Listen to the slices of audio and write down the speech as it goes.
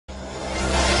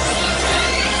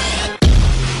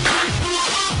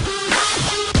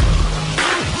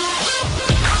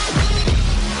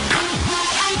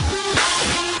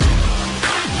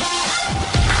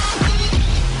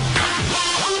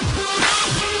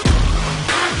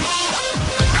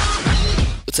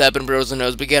happening, bros and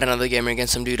nose? We got another gamer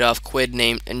against some dude off quid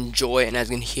named Enjoii, and as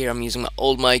you can hear, I'm using my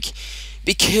old mic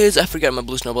because I forgot my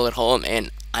blue snowball at home,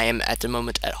 and I am at the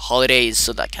moment at holidays,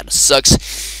 so that kind of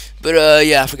sucks. But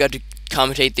yeah, I forgot to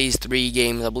commentate these 3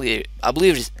 games. I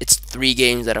believe it's 3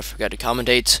 games that I forgot to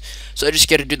commentate, so I just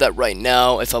got to do that right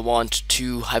now if I want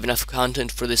to have enough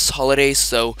content for this holiday.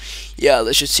 So yeah,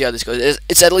 let's just see how this goes.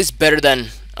 It's at least better than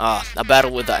a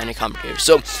battle without any commentator.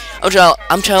 So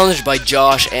I'm challenged by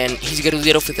Josh, and he's gonna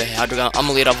lead off with a Hydreigon. I'm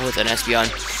gonna lead off with an Espeon.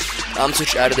 I'm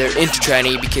switch out of there into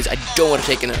Tranny because I don't want to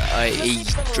take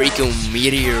a Draco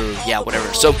Meteor, yeah,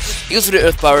 whatever. So he goes for the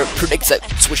Earth Power, predicts that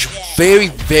switch very,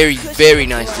 very, very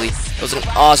nicely. That was an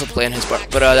awesome play on his part,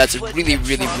 but that's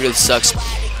really sucks.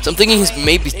 So I'm thinking he's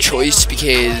maybe choice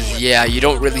because, yeah, you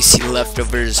don't really see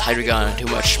leftovers Hydreigon too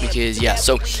much because, yeah.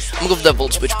 So I'm gonna go for that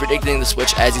Volt Switch, predicting the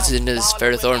switch as it's into this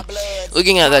Ferrothorn.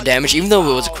 Looking at that damage, even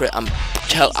though it was a crit,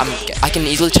 I can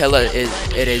easily tell that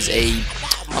it is a.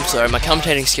 I'm sorry, my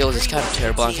commentating skills is kind of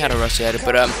terrible. I'm kind of rusty at it,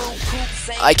 but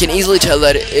I can easily tell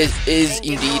that it is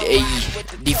indeed a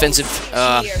defensive,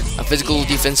 a physical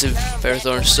defensive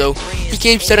Ferrothorn. So he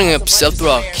keeps setting up Stealth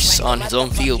Rocks on his own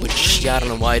field, which, yeah, I don't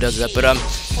know why he does that, but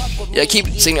yeah, keep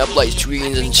setting up like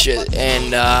screens and shit,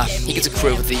 and he gets a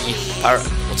crit with the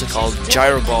what's it called,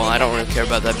 Gyro Ball. I don't really care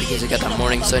about that because I got that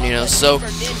Morning Sun, you know. So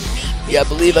yeah, I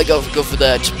believe I go for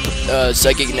that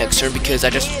Psychic next turn because I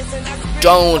just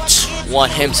don't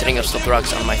want him setting up Stealth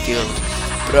Rocks on my field.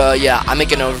 But yeah, I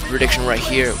make an over prediction right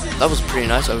here. That was a pretty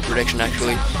nice over prediction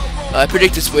actually. I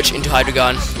predict to switch into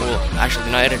Hydreigon. Well, actually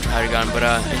not into Hydreigon, but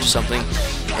into something.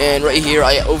 And right here,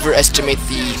 I overestimate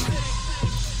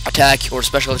the attack or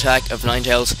special attack of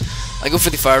Ninetales. I go for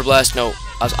the Fire Blast. No,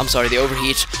 I'm sorry, the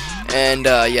Overheat. And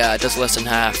yeah, it does less than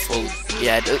half. Well,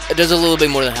 yeah, it does a little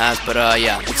bit more than half, but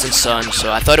yeah, it's in Sun,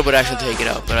 so I thought it would actually take it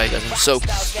out, but it doesn't. So,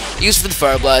 use for the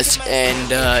Fire Blast,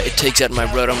 and it takes out my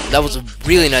Rotom. That was a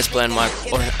really nice play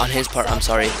on his part. I'm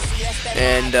sorry.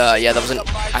 And yeah,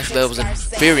 that was a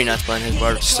very nice play on his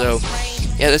part. So,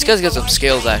 yeah, this guy's got some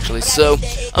skills actually. So,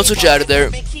 I'll switch out of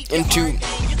there into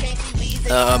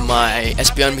my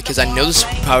Espeon because I know the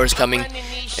super power is coming.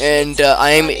 And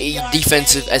I am a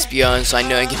defensive Espeon, so I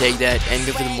know I can take that and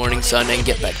go for the Morning Sun and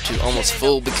get back to almost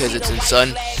full because it's in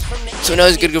Sun. So now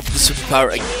he's gonna go for the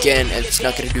superpower again, and it's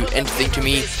not gonna do anything to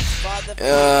me.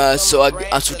 So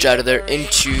I'll switch out of there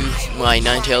into my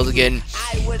Ninetales again,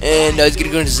 and he's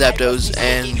gonna go into Zapdos,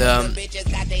 and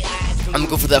I'm gonna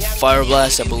go for that Fire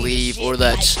Blast, I believe, or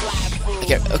that.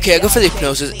 Okay, I go for the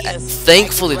Hypnosis.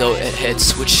 Thankfully, though, it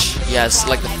hits, which, yeah, it's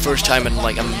like the first time in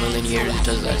like a million years it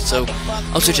does that. So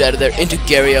I'll switch out of there into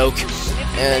Garyoke,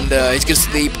 and he's gonna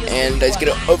sleep, and he's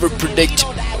gonna overpredict,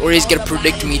 or he's gonna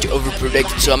predict me to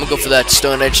overpredict. So I'm gonna go for that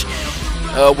Stone Edge.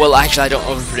 Well, actually, I don't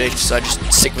overpredict, so I just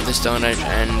stick with the Stone Edge,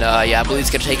 and yeah, I believe it's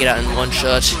gonna take it out in one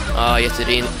shot. Yes,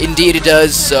 indeed it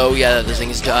does. So yeah, the thing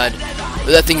is dead.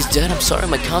 But that thing's dead. I'm sorry,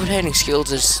 my commentating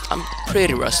skills I'm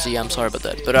pretty rusty. I'm sorry about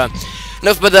that. But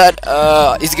enough about that.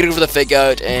 He's gonna go for the Fake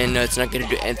Out, and it's not gonna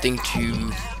do anything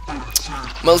to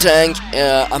Miltank.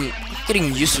 I'm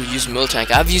getting used to use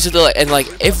Miltank. I've used it in like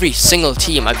every single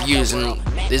team I've used in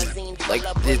this, like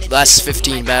the last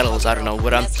 15 battles. I don't know,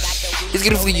 but he's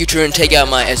gonna flee U-turn, take out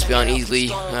my Espeon easily,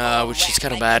 which is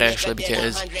kind of bad actually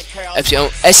because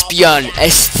Espeon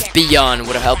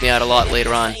would have helped me out a lot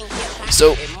later on.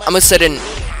 So I'm gonna set in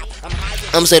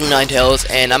Ninetales,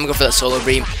 and I'm gonna go for that Solar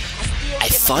Beam. I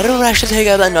thought it would actually take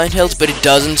out that Ninetales, but it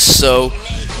doesn't. So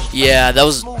yeah, that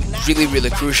was really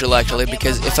crucial actually,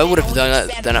 because if I would have done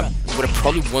that, then I would have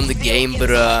probably won the game.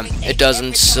 But it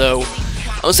doesn't. So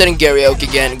I'm setting Garyoke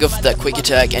again, go for that Quick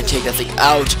Attack and take that thing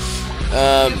out.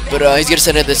 But he's gonna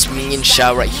send in this Minion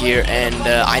Shout right here, and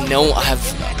I know I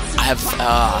have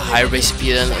higher base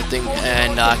speed than I think,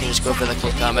 and I can just go for the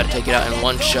Close Combat and take it out in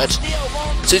one shot.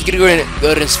 So he's gonna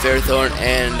go to his Ferrothorn,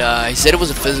 and he said it was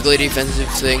a physically defensive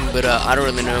thing, but I don't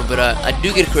really know. But I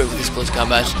do get a crit with this Close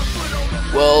Combat.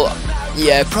 Well,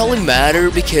 yeah, it probably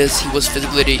mattered because he was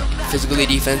physically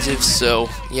defensive. So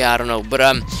yeah, I don't know. But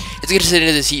it's gonna sit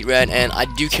into this Heatran, and I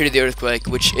do carry the Earthquake,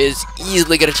 which is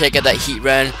easily gonna take out that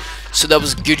Heatran. So that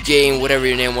was a good game, whatever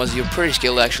your name was. You're pretty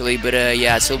skilled actually, but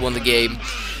yeah, I still won the game.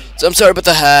 So I'm sorry about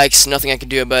the hacks, nothing I can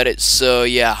do about it. So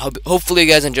yeah, hopefully you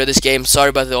guys enjoyed this game. Sorry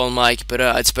about the old mic, but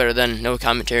it's better than no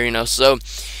commentary, you know. So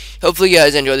hopefully you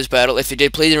guys enjoyed this battle. If you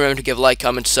did, please remember to give a like,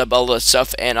 comment, sub, all that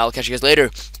stuff, and I'll catch you guys later.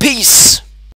 Peace!